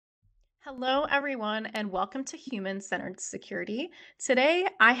Hello, everyone, and welcome to Human Centered Security. Today,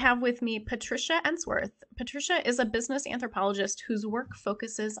 I have with me Patricia Ensworth. Patricia is a business anthropologist whose work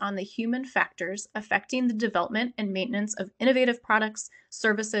focuses on the human factors affecting the development and maintenance of innovative products,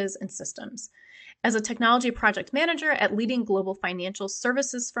 services, and systems. As a technology project manager at leading global financial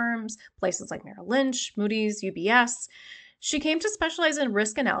services firms, places like Merrill Lynch, Moody's, UBS, she came to specialize in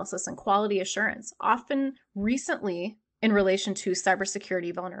risk analysis and quality assurance, often recently in relation to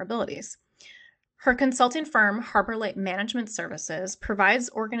cybersecurity vulnerabilities. Her consulting firm, Harbor Light Management Services, provides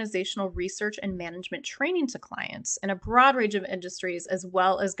organizational research and management training to clients in a broad range of industries, as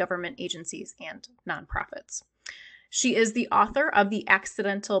well as government agencies and nonprofits. She is the author of The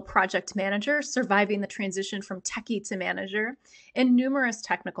Accidental Project Manager, Surviving the Transition from Techie to Manager, and numerous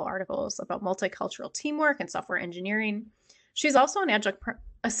technical articles about multicultural teamwork and software engineering. She's also an adjunct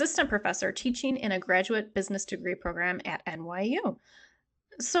assistant professor teaching in a graduate business degree program at NYU.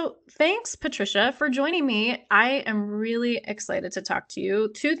 So, thanks, Patricia, for joining me. I am really excited to talk to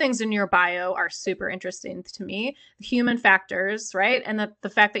you. Two things in your bio are super interesting to me: the human factors, right? And the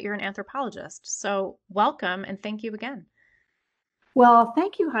fact that you're an anthropologist. So, welcome and thank you again. Well,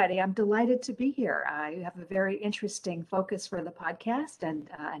 thank you, Heidi. I'm delighted to be here. You have a very interesting focus for the podcast and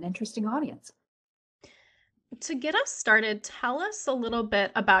an interesting audience. To get us started, tell us a little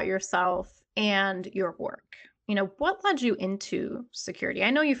bit about yourself and your work. What led you into security? I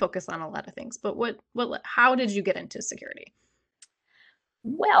know you focus on a lot of things, but how did you get into security?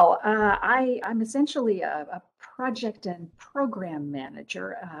 Well, I'm essentially a project and program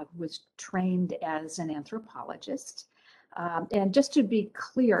manager who was trained as an anthropologist. And just to be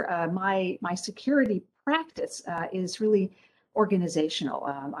clear, my security practice is really organizational.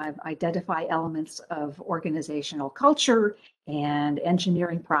 I identify elements of organizational culture and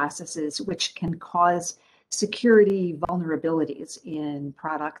engineering processes which can cause security vulnerabilities in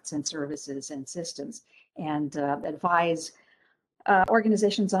products and services and systems, and advise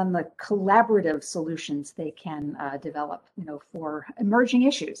organizations on the collaborative solutions they can develop, for emerging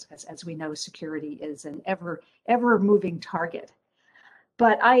issues. As we know, security is an ever moving target.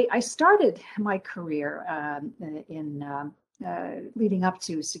 But I started my career in leading up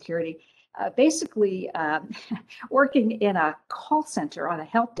to security, basically working in a call center on a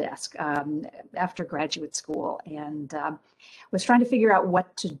help desk after graduate school, and was trying to figure out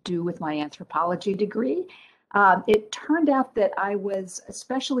what to do with my anthropology degree. It turned out that I was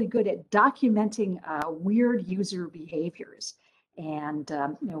especially good at documenting weird user behaviors. And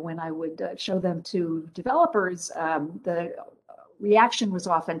when I would show them to developers, the reaction was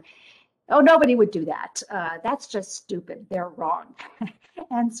often, "Oh, nobody would do that. That's just stupid. They're wrong."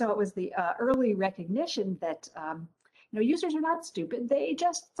 And so it was the early recognition that users are not stupid. They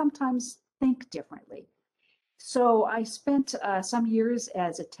just sometimes think differently. So I spent some years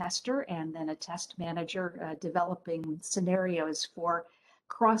as a tester and then a test manager, developing scenarios for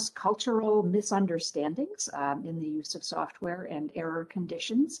cross-cultural misunderstandings in the use of software and error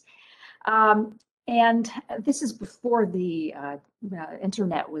conditions. And this is before the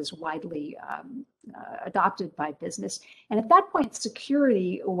internet was widely adopted by business. And at that point,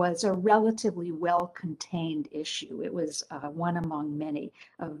 security was a relatively well-contained issue. It was one among many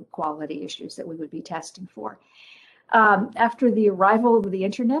of quality issues that we would be testing for. After the arrival of the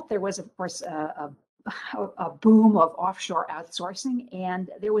internet, there was, of course, a boom of offshore outsourcing, and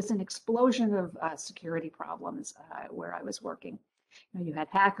there was an explosion of security problems where I was working. You had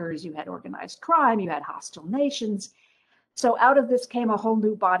hackers, you had organized crime, you had hostile nations. So out of this came a whole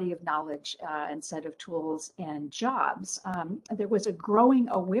new body of knowledge and set of tools and jobs. There was a growing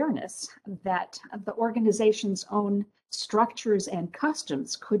awareness that the organization's own structures and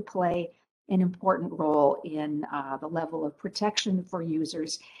customs could play an important role in the level of protection for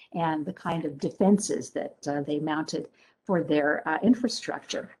users and the kind of defenses that they mounted for their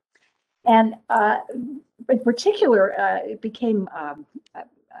infrastructure. And in particular, it became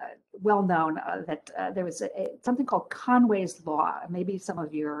well known that there was something called Conway's Law. Maybe some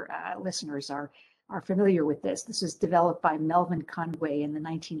of your listeners are familiar with this. This was developed by Melvin Conway in the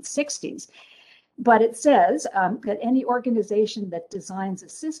 1960s. But it says that any organization that designs a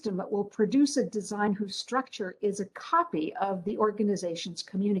system will produce a design whose structure is a copy of the organization's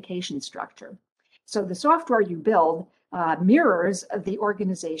communication structure. So the software you build mirrors the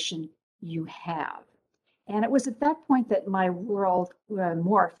organization you have. And it was at that point that my world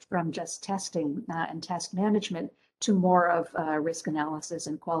morphed from just testing and test management to more of risk analysis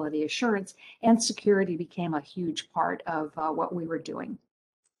and quality assurance, and security became a huge part of what we were doing.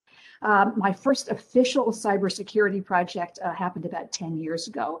 My first official cybersecurity project happened about 10 years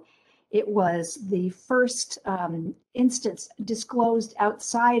ago. It was the first instance disclosed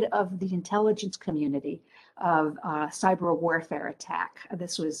outside of the intelligence community of cyber warfare attack.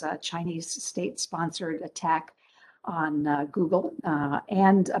 This was a Chinese state-sponsored attack on Google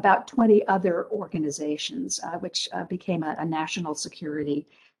and about 20 other organizations, which became a national security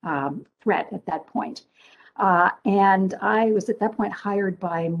threat at that point. And I was at that point hired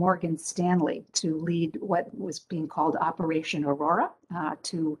by Morgan Stanley to lead what was being called Operation Aurora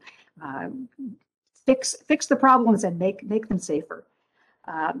to fix the problems and make them safer.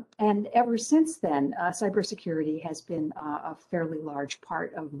 And ever since then, cybersecurity has been a fairly large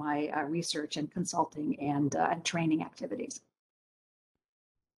part of my research and consulting and training activities.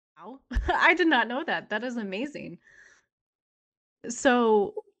 Wow. I did not know that. That is amazing.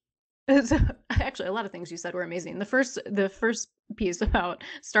 So, so actually a lot of things you said were amazing. The first piece about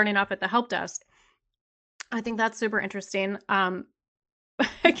starting off at the help desk, I think that's super interesting.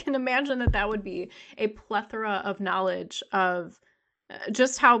 I can imagine that that would be a plethora of knowledge of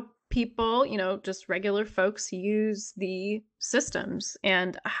just how people, just regular folks use the systems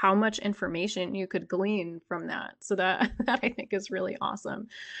and how much information you could glean from that. So that that I think is really awesome.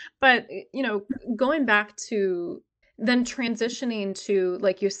 But, going back to then transitioning to,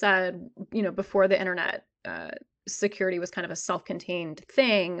 like you said, before the internet, security was kind of a self-contained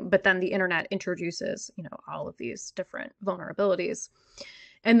thing, but then the internet introduces, all of these different vulnerabilities.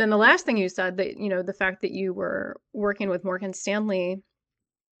 And then the last thing you said that, the fact that you were working with Morgan Stanley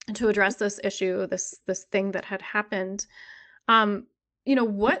to address this issue, this thing that had happened.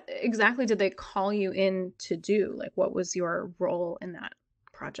 What exactly did they call you in to do? Like, what was your role in that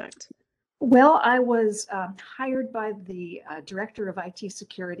project? Well, I was hired by the director of IT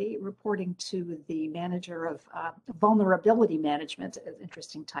security, reporting to the manager of vulnerability management, an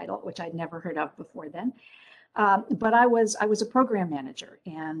interesting title, which I'd never heard of before then. But I was a program manager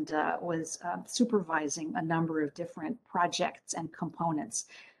and was supervising a number of different projects and components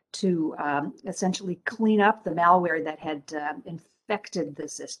to essentially clean up the malware that had infected the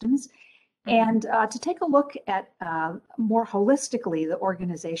systems and to take a look at more holistically the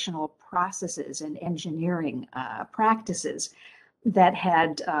organizational processes and engineering practices that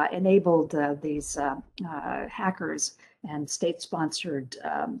had enabled these hackers and state-sponsored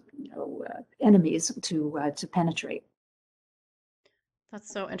enemies to penetrate.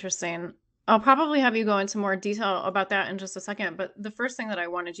 That's so interesting. I'll probably have you go into more detail about that in just a second, but the first thing that I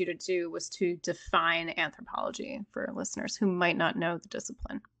wanted you to do was to define anthropology for listeners who might not know the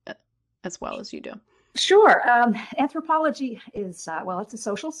discipline as well as you do. Sure. Anthropology is, well, it's a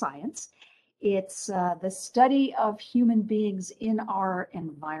social science. It's the study of human beings in our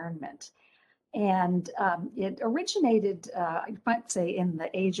environment. And it originated, I might say, in the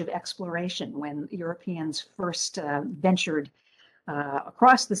age of exploration when Europeans first ventured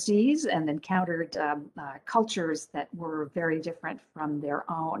across the seas and encountered cultures that were very different from their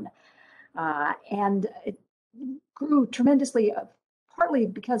own. And it grew tremendously, partly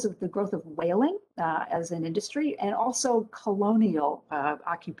because of the growth of whaling as an industry and also colonial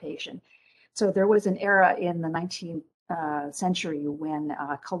occupation. So there was an era in the 19th century when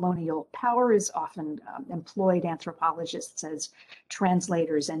colonial powers often employed anthropologists as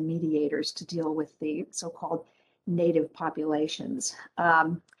translators and mediators to deal with the so-called native populations.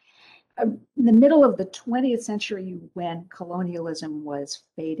 In the middle of the 20th century, when colonialism was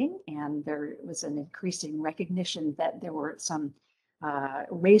fading and there was an increasing recognition that there were some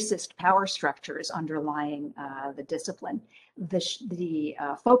racist power structures underlying the discipline, the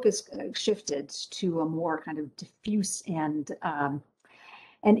focus shifted to a more kind of diffuse and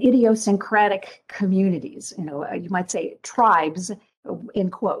idiosyncratic communities. You might say tribes in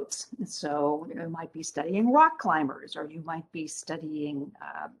quotes. So you might be studying rock climbers, or you might be studying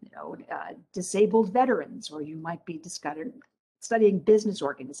disabled veterans, or you might be studying business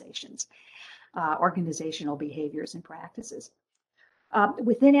organizations, organizational behaviors and practices.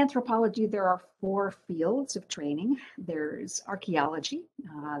 Within anthropology, there are 4 fields of training. There's archaeology,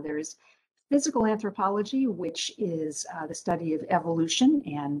 there's physical anthropology, which is the study of evolution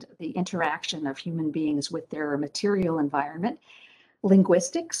and the interaction of human beings with their material environment,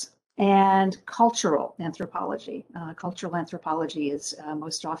 linguistics, and cultural anthropology. Cultural anthropology is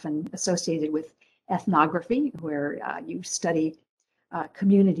most often associated with ethnography, where you study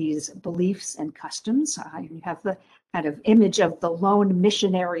communities' beliefs and customs. You have the kind of image of the lone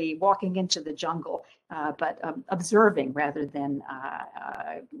missionary walking into the jungle, but observing rather than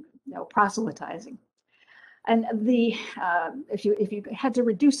proselytizing. And if you had to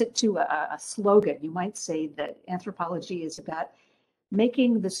reduce it to a slogan, you might say that anthropology is about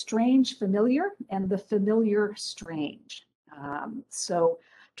making the strange familiar and the familiar strange. So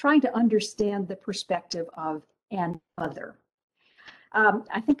trying to understand the perspective of an other.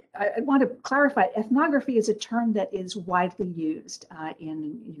 I think I want to clarify, ethnography is a term that is widely used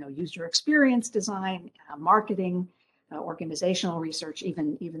in user experience design, marketing, organizational research,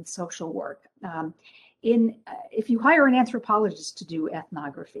 even social work. If you hire an anthropologist to do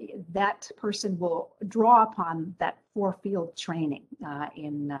ethnography, that person will draw upon that four-field training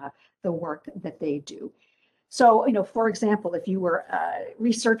in the work that they do. So, for example, if you were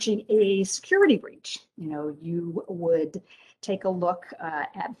researching a security breach, you would take a look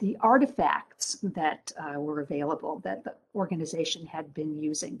at the artifacts that were available that the organization had been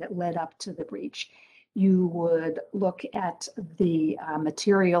using that led up to the breach. You would look at the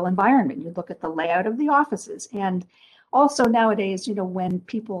material environment. You look at the layout of the offices. And also nowadays, when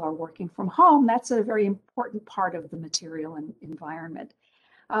people are working from home, that's a very important part of the material and environment.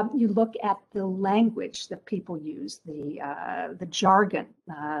 You look at the language that people use, the jargon,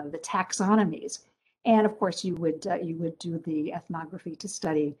 the taxonomies, and of course you would do the ethnography to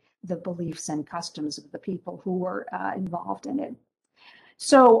study the beliefs and customs of the people who were involved in it.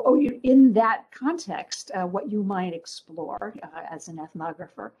 So in that context, what you might explore as an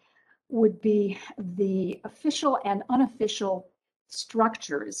ethnographer would be the official and unofficial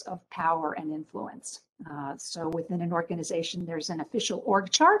structures of power and influence. So within an organization, there's an official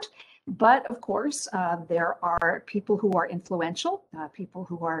org chart, but of course, there are people who are influential, people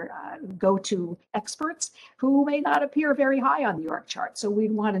who are go-to experts who may not appear very high on the org chart. So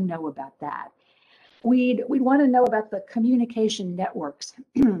we'd want to know about that. We'd want to know about the communication networks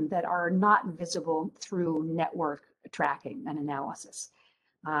that are not visible through network tracking and analysis.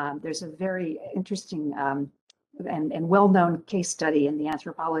 There's a very interesting and well-known case study in the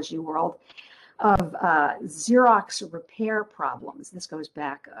anthropology world of Xerox repair problems. This goes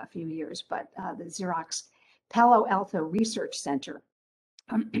back a few years, but the Xerox Palo Alto Research Center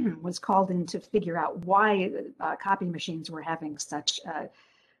was called in to figure out why copy machines were having such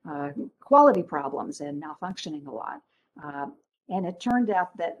quality problems and malfunctioning a lot. And it turned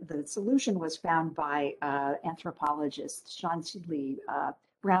out that the solution was found by anthropologists Shawn-Lee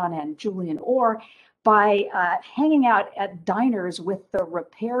Brown and Julian Orr by hanging out at diners with the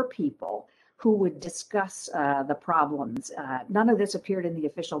repair people who would discuss the problems. None of this appeared in the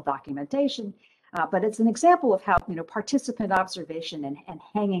official documentation, but it's an example of how participant observation and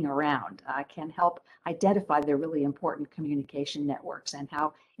hanging around can help identify the really important communication networks and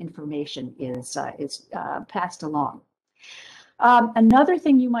how information is passed along. Another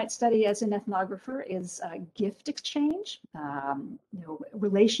thing you might study as an ethnographer is gift exchange.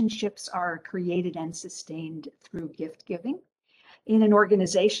 Relationships are created and sustained through gift giving. In an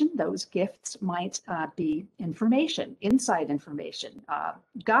organization, those gifts might be information, inside information,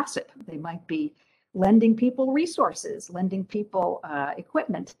 gossip. They might be lending people resources, lending people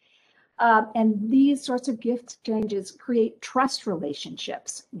equipment. And these sorts of gift exchanges create trust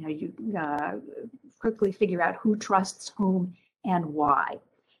relationships. You quickly figure out who trusts whom and why.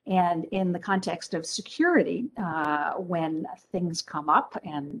 And in the context of security, when things come up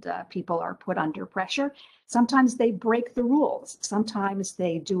and people are put under pressure, sometimes they break the rules. Sometimes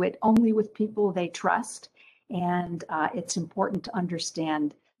they do it only with people they trust. And it's important to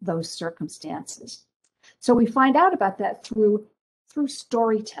understand those circumstances. So we find out about that through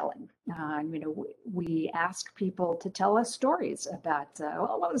storytelling. We ask people to tell us stories about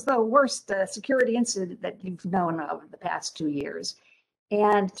what was the worst security incident that you've known over the past 2 years.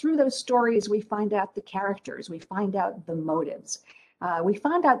 And through those stories, we find out the characters, we find out the motives, we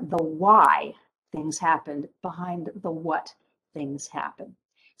find out the why things happened behind the what things happen.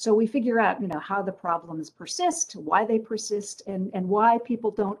 So we figure out, how the problems persist, why they persist, and why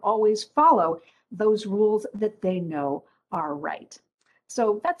people don't always follow those rules that they know are right.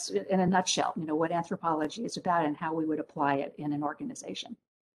 So that's, in a nutshell, what anthropology is about and how we would apply it in an organization.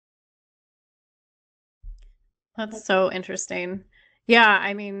 That's so interesting. Yeah,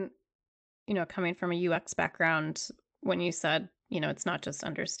 I mean, coming from a UX background, when you said, it's not just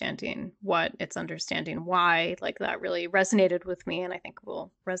understanding what, it's understanding why, like that really resonated with me. And I think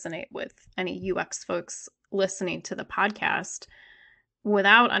will resonate with any UX folks listening to the podcast.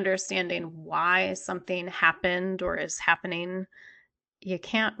 Without understanding why something happened or is happening, you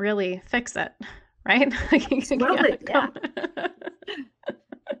can't really fix it, right? Absolutely, yeah.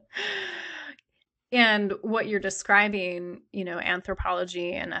 And what you're describing,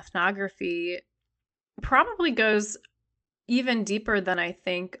 anthropology and ethnography probably goes even deeper than I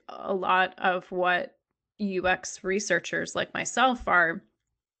think a lot of what UX researchers like myself are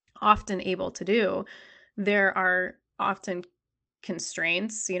often able to do. There are often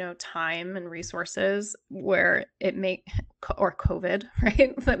constraints, time and resources, where it make or COVID,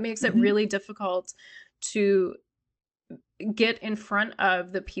 right? That makes it Mhm. really difficult to get in front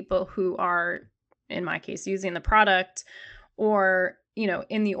of the people who are, in my case, using the product, or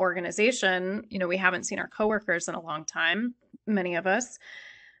in the organization. We haven't seen our coworkers in a long time, many of us.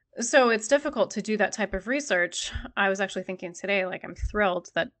 So it's difficult to do that type of research. I was actually thinking today, like, I'm thrilled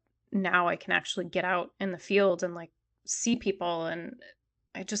that now I can actually get out in the field and, like, see people. And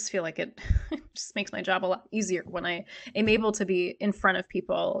I just feel like it just makes my job a lot easier when I am able to be in front of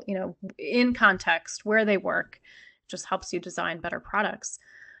people, in context where they work. It just helps you design better products.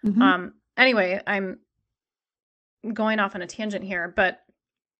 Mhm. Anyway, I'm going off on a tangent here, but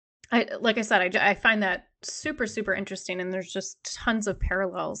like I said, I find that super, super interesting. And there's just tons of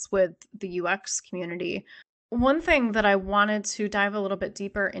parallels with the UX community. One thing that I wanted to dive a little bit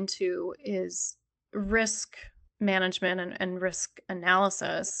deeper into is risk management and risk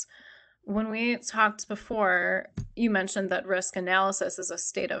analysis. When we talked before, you mentioned that risk analysis is a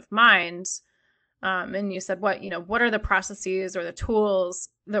state of mind. And you said, what are the processes or the tools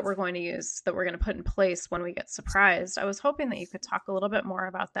that we're going to use, that we're going to put in place when we get surprised? I was hoping that you could talk a little bit more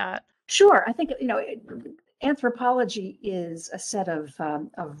about that. Sure. I think, anthropology is a set of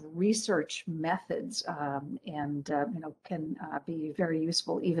research methods, and can be very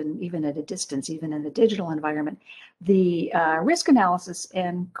useful even at a distance, even in the digital environment. The risk analysis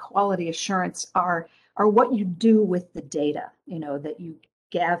and quality assurance are what you do with the data, that you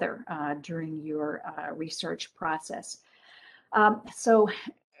gather during your research process. So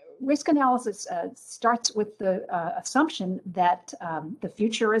risk analysis starts with the assumption that the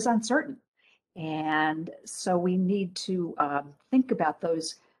future is uncertain. And so we need to think about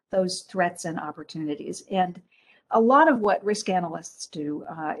those threats and opportunities. And a lot of what risk analysts do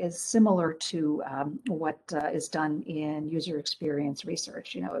is similar to what is done in user experience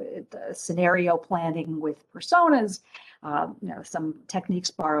research. The scenario planning with personas, some techniques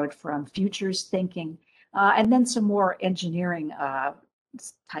borrowed from futures thinking, and then some more engineering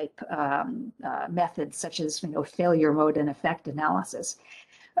type methods, such as failure mode and effect analysis.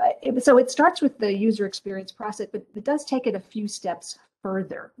 So it starts with the user experience process, but it does take it a few steps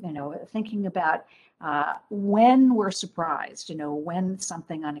further, thinking about when we're surprised, when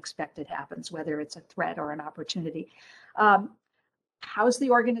something unexpected happens, whether it's a threat or an opportunity. How's the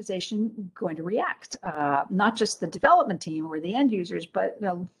organization going to react? Not just the development team or the end users, but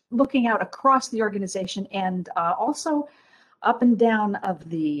looking out across the organization, and also up and down of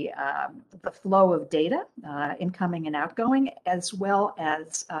the flow of data, incoming and outgoing, as well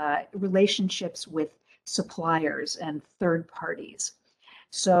as relationships with suppliers and third parties.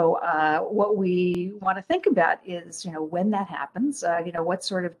 So what we want to think about is, when that happens, what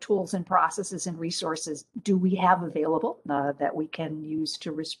sort of tools and processes and resources do we have available that we can use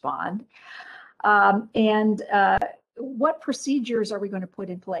to respond, and what procedures are we going to put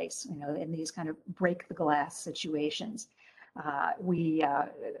in place, in these kind of break the glass situations. We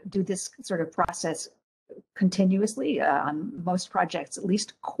do this sort of process continuously on most projects, at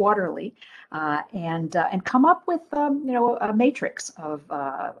least quarterly, and come up with a matrix of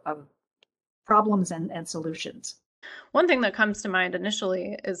problems and solutions. One thing that comes to mind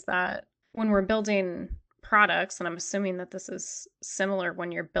initially is that when we're building products, and I'm assuming that this is similar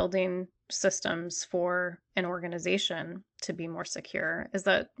when you're building systems for an organization to be more secure, is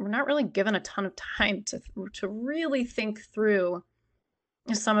that we're not really given a ton of time to really think through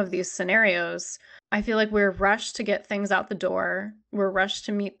some of these scenarios. I feel like we're rushed to get things out the door. We're rushed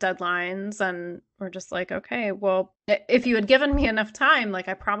to meet deadlines, and we're just like, okay, well, if you had given me enough time, like,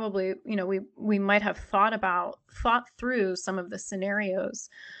 I probably, we might have thought through some of the scenarios.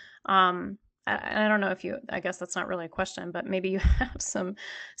 I don't know if I guess that's not really a question, but maybe you have some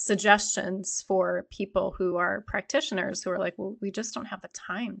suggestions for people who are practitioners who are like, well, we just don't have the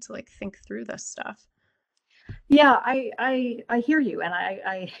time to, like, think through this stuff. Yeah, I hear you, and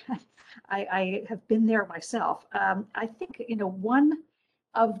I have been there myself. I think one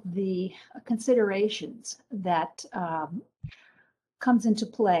of the considerations that comes into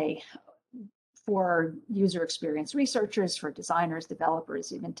play for user experience researchers, for designers,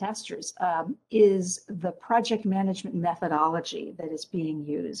 developers, even testers, is the project management methodology that is being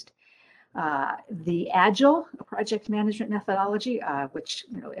used. The Agile project management methodology, which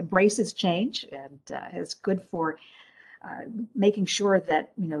embraces change and is good for making sure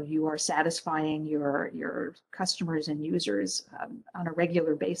that you are satisfying your customers and users on a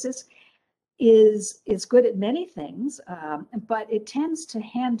regular basis, is good at many things, but it tends to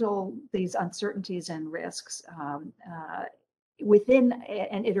handle these uncertainties and risks within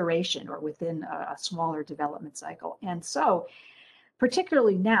an iteration or within a smaller development cycle. And so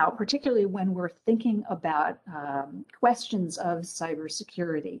particularly now, particularly when we're thinking about questions of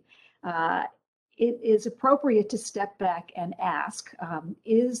cybersecurity. It is appropriate to step back and ask,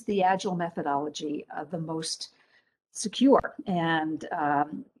 is the Agile methodology the most secure and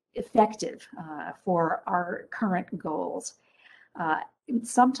effective for our current goals?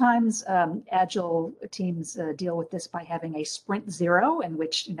 Sometimes Agile teams deal with this by having a sprint zero, in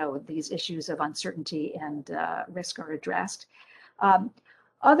which these issues of uncertainty and risk are addressed.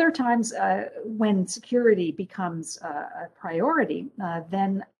 Other times, when security becomes a priority,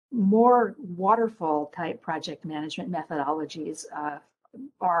 then more waterfall type project management methodologies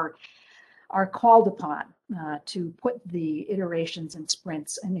are called upon to put the iterations and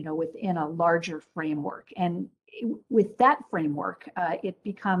sprints within a larger framework. And with that framework, it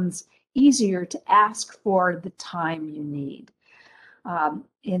becomes easier to ask for the time you need.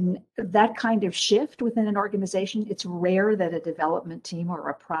 In that kind of shift within an organization, it's rare that a development team or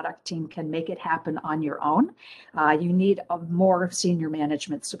a product team can make it happen on your own. You need a more senior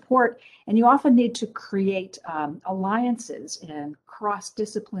management support, and you often need to create alliances and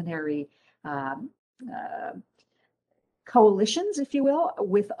cross-disciplinary coalitions, if you will,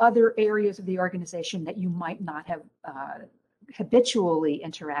 with other areas of the organization that you might not have habitually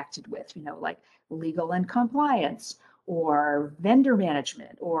interacted with, like legal and compliance, or vendor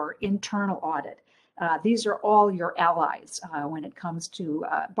management, or internal audit. These are all your allies when it comes to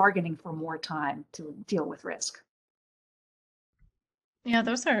bargaining for more time to deal with risk. Yeah,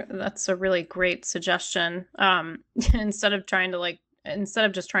 that's a really great suggestion. Instead of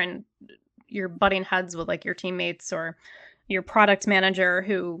just trying, you're butting heads with like your teammates or your product manager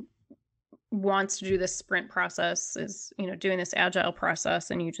who wants to do this sprint process, is doing this agile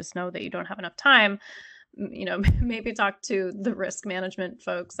process, and you just know that you don't have enough time. Maybe talk to the risk management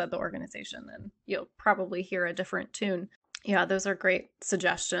folks at the organization, and you'll probably hear a different tune. Yeah, those are great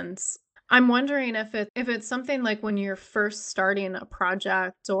suggestions. I'm wondering if it's something like when you're first starting a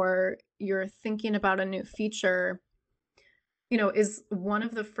project or you're thinking about a new feature, is one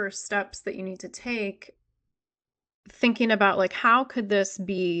of the first steps that you need to take thinking about like, how could this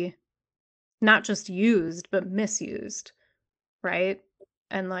be not just used but misused, right?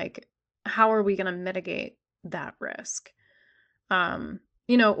 And like, how are we going to mitigate that risk?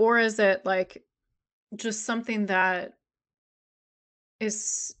 Or is it like just something that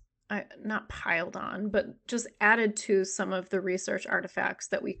is not piled on, but just added to some of the research artifacts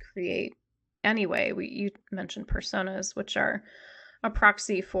that we create anyway? You mentioned personas, which are a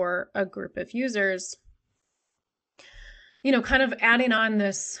proxy for a group of users. Kind of adding on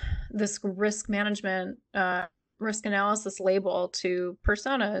this risk management, risk analysis label to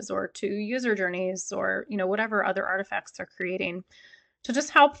personas or to user journeys, or whatever other artifacts they're creating, to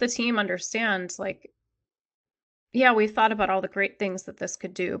just help the team understand, like, yeah, we've thought about all the great things that this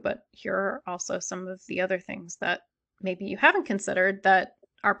could do, but here are also some of the other things that maybe you haven't considered that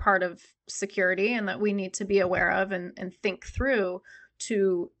are part of security and that we need to be aware of and think through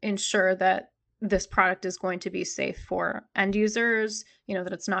to ensure that this product is going to be safe for end users,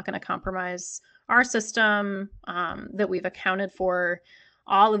 that it's not going to compromise our system, that we've accounted for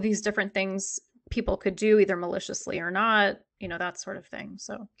all of these different things people could do either maliciously or not, that sort of thing.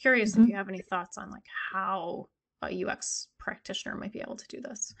 So curious if you have any thoughts on like how a UX practitioner might be able to do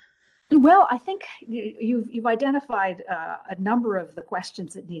this. Well, I think you've identified a number of the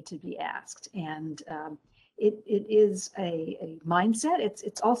questions that need to be asked, and it is a mindset.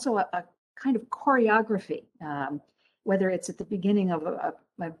 It's also a kind of choreography, whether it's at the beginning of a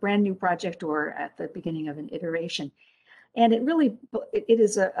brand new project or at the beginning of an iteration. And it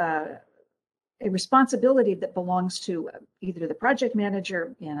is a responsibility that belongs to either the project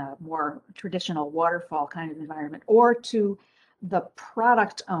manager in a more traditional waterfall kind of environment, or to the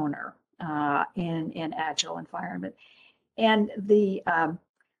product owner in an agile environment. And the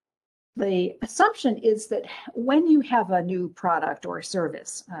assumption is that when you have a new product or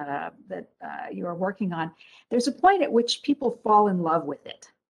service that you are working on, there's a point at which people fall in love with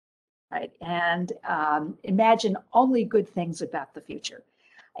it, right? And imagine only good things about the future.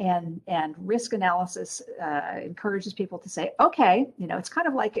 And risk analysis encourages people to say, okay, it's kind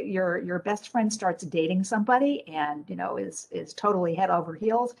of like your best friend starts dating somebody and is totally head over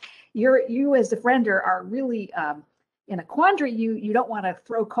heels. You as the friend are really in a quandary. You don't want to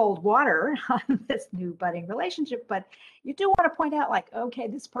throw cold water on this new budding relationship, but you do want to point out, like, okay,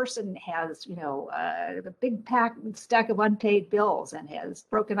 this person has a big stack of unpaid bills and has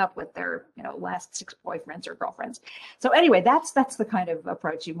broken up with their last 6 boyfriends or girlfriends. So anyway, that's the kind of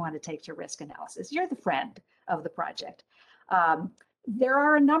approach you want to take to risk analysis. You're the friend of the project. There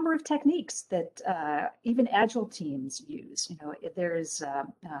are a number of techniques that even agile teams use. There's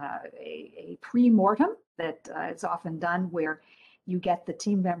a pre-mortem that is often done where you get the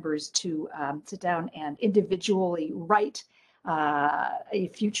team members to sit down and individually write a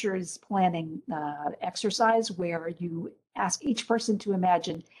futures planning exercise where you ask each person to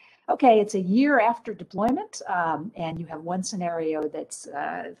imagine, okay, it's a year after deployment, and you have one scenario that's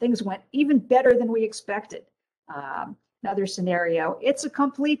things went even better than we expected. Another scenario, it's a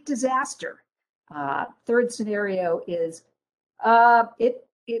complete disaster. Third scenario is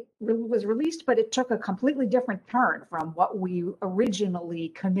it was released, but it took a completely different turn from what we originally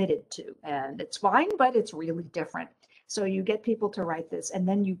committed to. And it's fine, but it's really different. So you get people to write this, and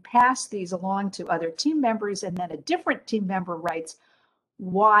then you pass these along to other team members, and then a different team member writes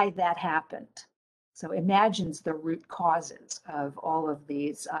why that happened. So imagines the root causes of all of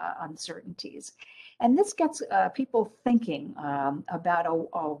these uncertainties. And this gets people thinking about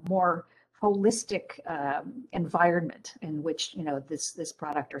a more holistic environment in which this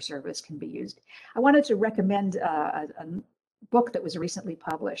product or service can be used. I wanted to recommend a book that was recently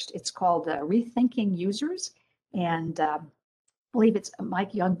published. It's called Rethinking Users, and I believe it's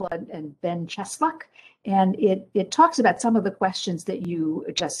Mike Youngblood and Ben Chesluck. And it talks about some of the questions that you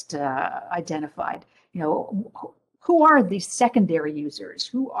just identified. Who are the secondary users?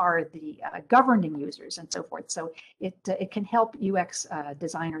 Who are the governing users, and so forth? So it can help UX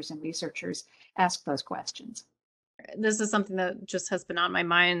designers and researchers ask those questions. This is something that just has been on my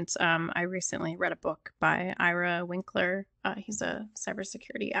mind. I recently read a book by Ira Winkler. He's a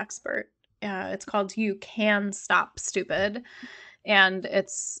cybersecurity expert. It's called "You Can Stop Stupid," and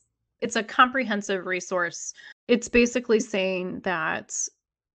it's a comprehensive resource. It's basically saying that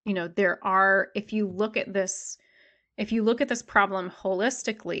there are, if you look at this problem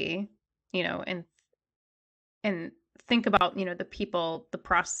holistically, and think about the people, the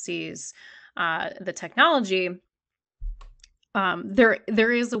processes, the technology,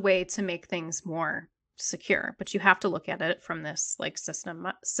 there is a way to make things more secure, but you have to look at it from this like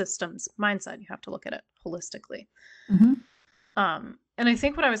systems mindset. You have to look at it holistically. Mm-hmm. And I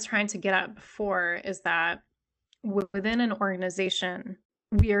think what I was trying to get at before is that within an organization,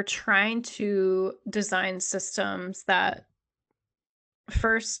 we are trying to design systems that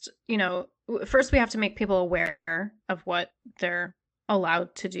first we have to make people aware of what they're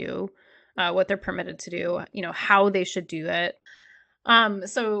allowed to do, what they're permitted to do, how they should do it.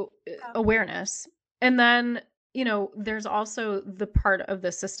 So awareness. And then, there's also the part of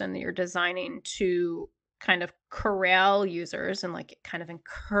the system that you're designing to kind of corral users and like kind of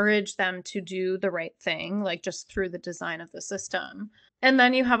encourage them to do the right thing, like just through the design of the system. And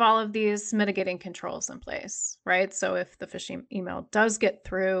then you have all of these mitigating controls in place, right? So if the phishing email does get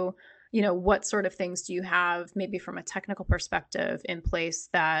through, what sort of things do you have maybe from a technical perspective in place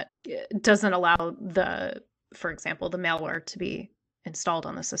that doesn't allow for example, the malware to be installed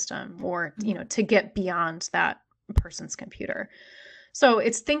on the system, or to get beyond that person's computer. So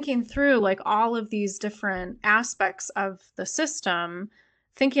it's thinking through like all of these different aspects of the system,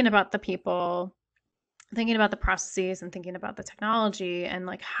 thinking about the people, thinking about the processes, and thinking about the technology, and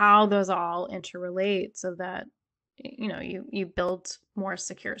like how those all interrelate so that you build more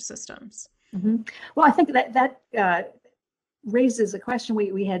secure systems. Mm-hmm. Well, I think that raises a question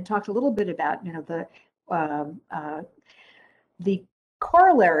we had talked a little bit about. The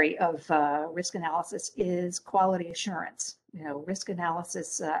corollary of risk analysis is quality assurance. Risk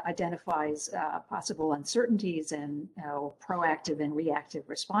analysis identifies possible uncertainties and proactive and reactive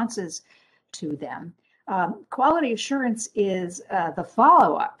responses to them. Quality assurance is the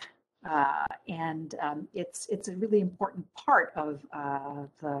follow-up, and it's a really important part of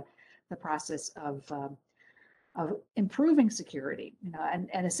the process of improving security.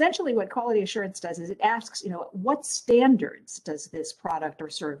 And essentially what quality assurance does is it asks, what standards does this product or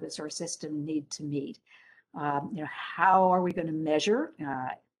service or system need to meet? How are we going to measure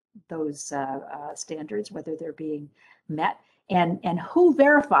those standards, whether they're being met, and who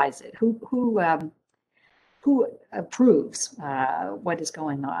verifies it? Who approves what is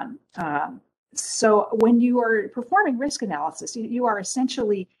going on? So when you are performing risk analysis, you are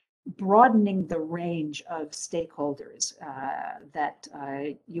essentially broadening the range of stakeholders that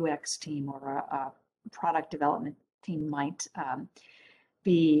a UX team or a product development team might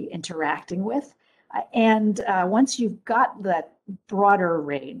be interacting with. And once you've got that broader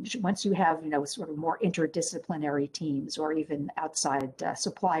range, once you have sort of more interdisciplinary teams or even outside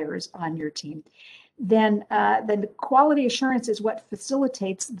suppliers on your team, then the quality assurance is what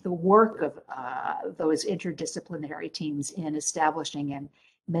facilitates the work of those interdisciplinary teams in establishing and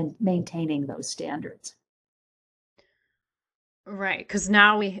maintaining those standards. Right, because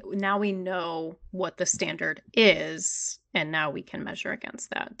now we know what the standard is, and now we can measure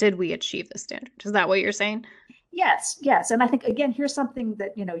against that. Did we achieve the standard? Is that what you're saying? Yes, yes. And I think, again, here's something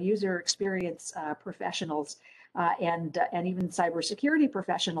that, user experience professionals and even cybersecurity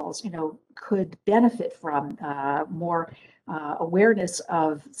professionals, could benefit from more awareness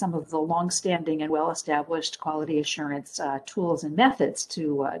of some of the longstanding and well-established quality assurance tools and methods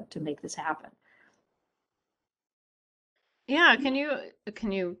to make this happen. Yeah, can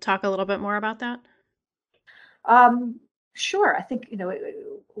you talk a little bit more about that? Um, sure. I think,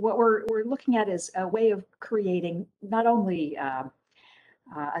 what we're looking at is a way of creating not only a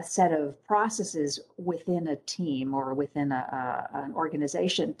set of processes within a team or within an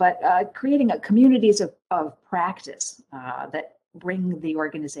organization, but creating communities of practice that bring the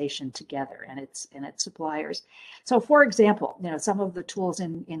organization together and its suppliers. So, for example, some of the tools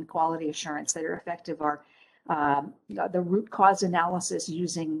in quality assurance that are effective are the root cause analysis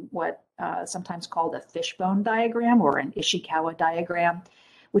using what sometimes called a fishbone diagram or an Ishikawa diagram,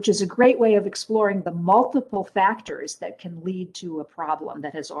 which is a great way of exploring the multiple factors that can lead to a problem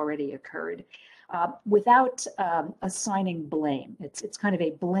that has already occurred without assigning blame. It's kind of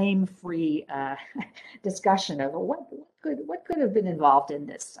a blame-free discussion of what could have been involved in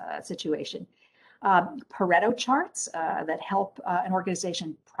this situation. Pareto charts that help an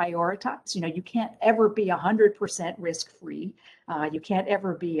organization prioritize. You can't ever be 100% risk-free. You can't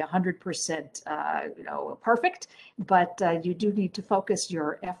ever be 100% perfect, but you do need to focus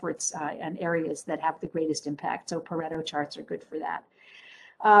your efforts in areas that have the greatest impact. So Pareto charts are good for that.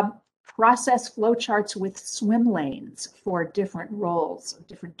 Process flow charts with swim lanes for different roles,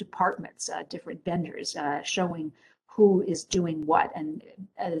 different departments, different vendors, showing who is doing what, and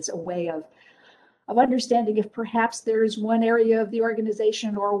as a way of understanding if perhaps there's one area of the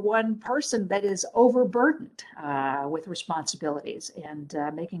organization or one person that is overburdened with responsibilities, and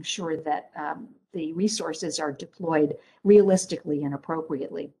making sure that the resources are deployed realistically and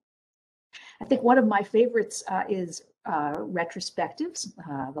appropriately. I think one of my favorites is retrospectives,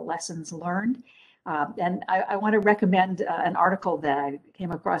 the lessons learned. And I want to recommend an article that I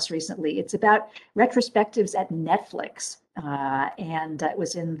came across recently. It's about retrospectives at Netflix. And it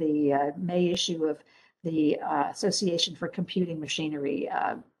was in the May issue of the Association for Computing Machinery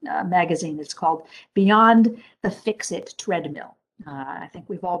magazine. It's called Beyond the Fix-It Treadmill. I think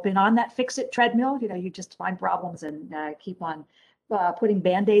we've all been on that fix-it treadmill. You just find problems and keep on putting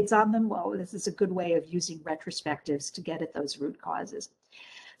band-aids on them. Well, this is a good way of using retrospectives to get at those root causes.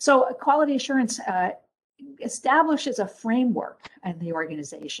 So quality assurance establishes a framework in the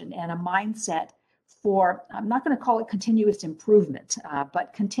organization and a mindset for, I'm not going to call it continuous improvement,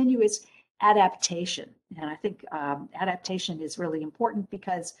 but continuous adaptation. And I think adaptation is really important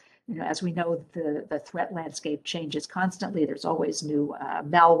because, as we know, the threat landscape changes constantly. There's always new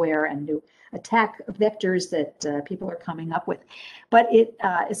malware and new attack vectors that people are coming up with. But it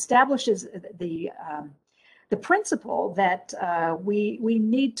establishes the principle that we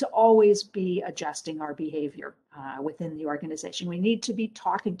need to always be adjusting our behavior within the organization. We need to be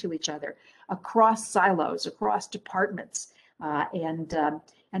talking to each other across silos, across departments, and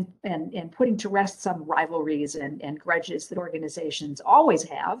putting to rest some rivalries and grudges that organizations always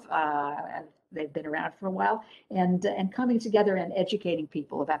have. They've been around for a while, and coming together and educating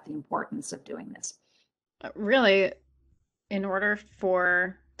people about the importance of doing this. Really, in order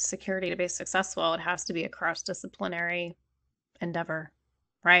for security to be successful, it has to be a cross-disciplinary endeavor,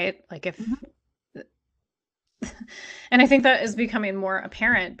 right? Like if Mhm. and I think that is becoming more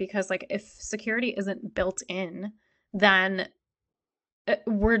apparent because like if security isn't built in, then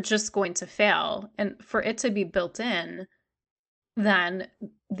we're just going to fail. And for it to be built in, then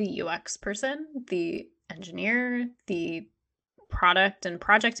the UX person, the engineer, the product and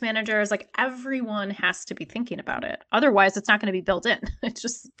project managers, like everyone has to be thinking about it. Otherwise, it's not going to be built in. That's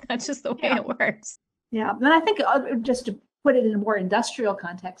just the way Yeah, it works. yeah. And I think just to put it in a more industrial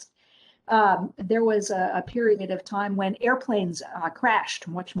context, there was a period of time when airplanes crashed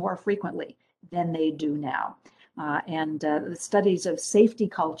much more frequently than they do now. And the studies of safety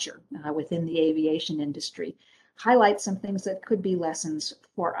culture within the aviation industry highlight some things that could be lessons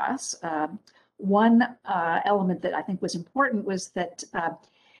for us. One element that I think was important was that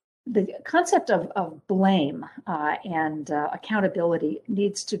the concept of blame and accountability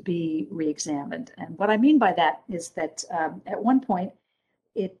needs to be reexamined. And what I mean by that is that at one point,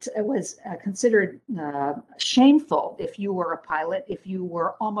 it was considered shameful if you were a pilot, if you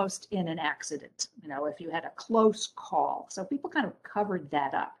were almost in an accident, if you had a close call. So people kind of covered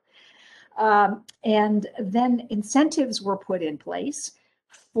that up. And then incentives were put in place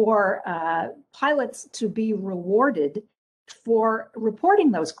for pilots to be rewarded for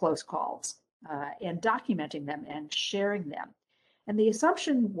reporting those close calls and documenting them and sharing them. And the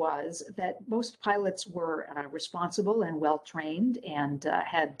assumption was that most pilots were responsible and well-trained and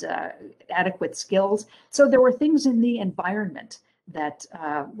had adequate skills. So there were things in the environment that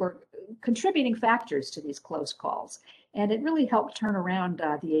were contributing factors to these close calls. And it really helped turn around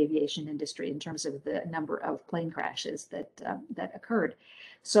the aviation industry in terms of the number of plane crashes that occurred.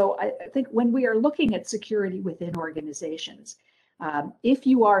 So I think when we are looking at security within organizations, if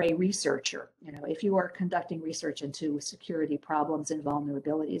you are a researcher, if you are conducting research into security problems and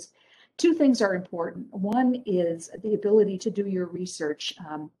vulnerabilities, two things are important. One is the ability to do your research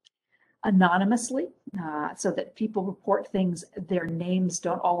anonymously, so that people report things, their names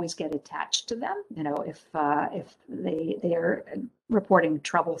don't always get attached to them, if they are reporting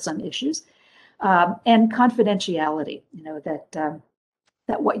troublesome issues, and confidentiality,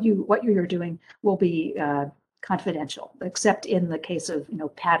 that what you're doing will be confidential, except in the case of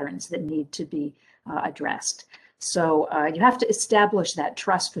patterns that need to be addressed. So you have to establish that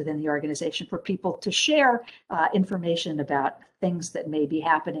trust within the organization for people to share information about things that may be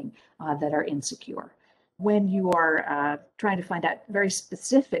happening that are insecure. When you are trying to find out very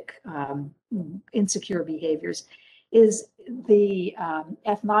specific insecure behaviors, is the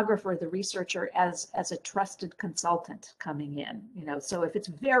ethnographer, the researcher, as a trusted consultant coming in. So if it's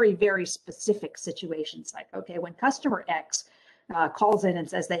very, very specific situations, like, okay, when customer X calls in and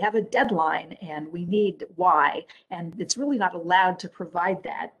says they have a deadline and we need Y, and it's really not allowed to provide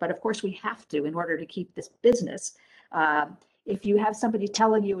that, but of course we have to in order to keep this business. If you have somebody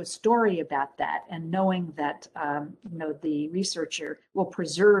telling you a story about that and knowing that the researcher will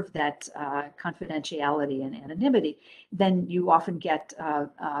preserve that confidentiality and anonymity, then you often get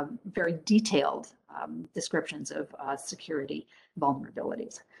very detailed descriptions of security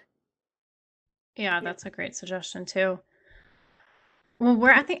vulnerabilities. Yeah, that's a great suggestion too. Well,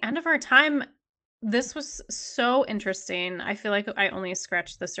 we're at the end of our time. This was so interesting. I feel like I only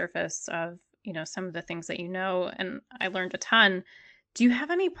scratched the surface of, some of the things that and I learned a ton. Do you have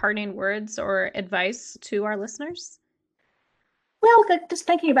any parting words or advice to our listeners? Well, just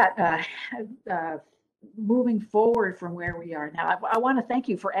thinking about moving forward from where we are now, I want to thank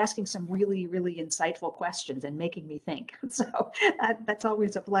you for asking some really, really insightful questions and making me think. So that's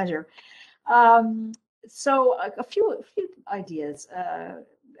always a pleasure. So a few ideas.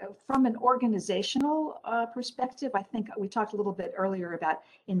 From an organizational perspective, I think we talked a little bit earlier about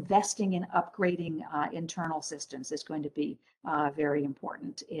investing in upgrading internal systems is going to be very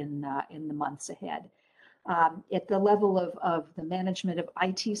important in the months ahead. At the level of the management of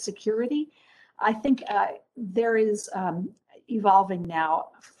IT security, I think there is evolving now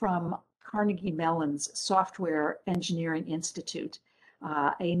from Carnegie Mellon's Software Engineering Institute,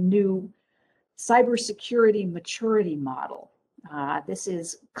 a new cybersecurity maturity model. This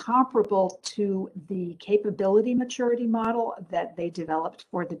is comparable to the capability maturity model that they developed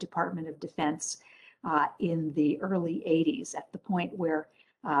for the Department of Defense in the early 80s, at the point where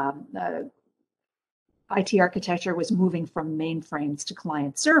IT architecture was moving from mainframes to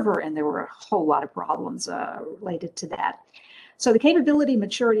client server, and there were a whole lot of problems related to that. So the capability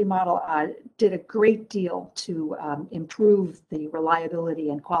maturity model did a great deal to improve the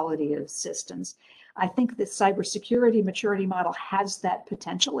reliability and quality of systems. I think the cybersecurity maturity model has that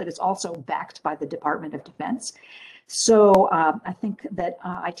potential. It is also backed by the Department of Defense. So I think that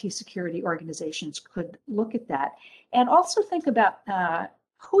IT security organizations could look at that and also think about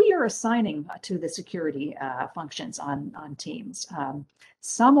who you're assigning to the security functions on teams.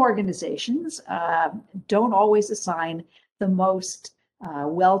 Some organizations don't always assign the most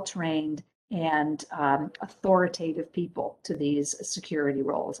well-trained and authoritative people to these security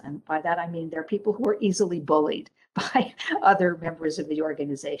roles. And by that, I mean they're people who are easily bullied by other members of the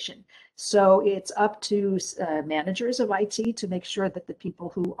organization. So it's up to managers of IT to make sure that the people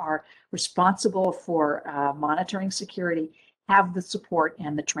who are responsible for monitoring security have the support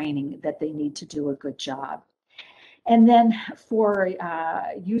and the training that they need to do a good job. And then for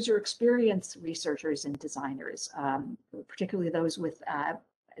user experience researchers and designers, particularly those with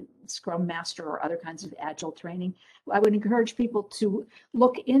Scrum Master or other kinds of agile training, I would encourage people to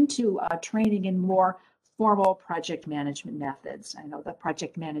look into training in more formal project management methods. I know the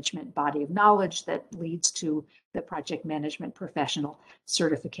project management body of knowledge that leads to the project management professional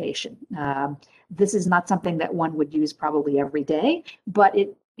certification. This is not something that one would use probably every day, but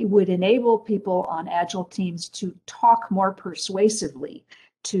it would enable people on agile teams to talk more persuasively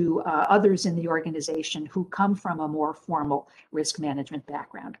to others in the organization who come from a more formal risk management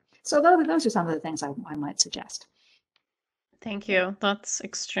background. So those are some of the things I might suggest. Thank you. That's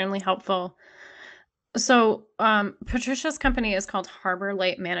extremely helpful. So, Patricia's company is called Harbor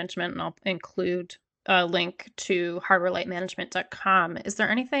Light Management, and I'll include a link to harborlightmanagement.com. Is there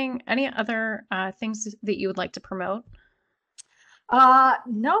any other things that you would like to promote?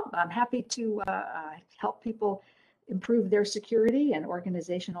 No, I'm happy to help people improve their security and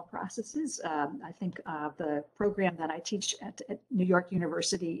organizational processes. I think the program that I teach at New York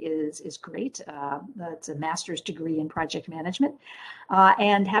University is great. That's a master's degree in project management,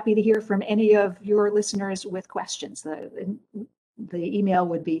 and happy to hear from any of your listeners with questions. The email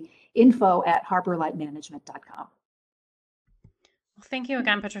would be info@harborlightmanagement.com. Well, thank you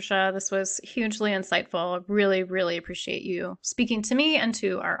again, Patricia. This was hugely insightful. Really, really appreciate you speaking to me and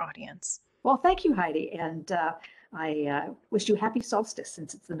to our audience. Well, thank you, Heidi, and I wish you happy solstice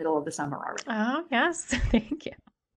since it's the middle of the summer already. Oh, yes. Thank you.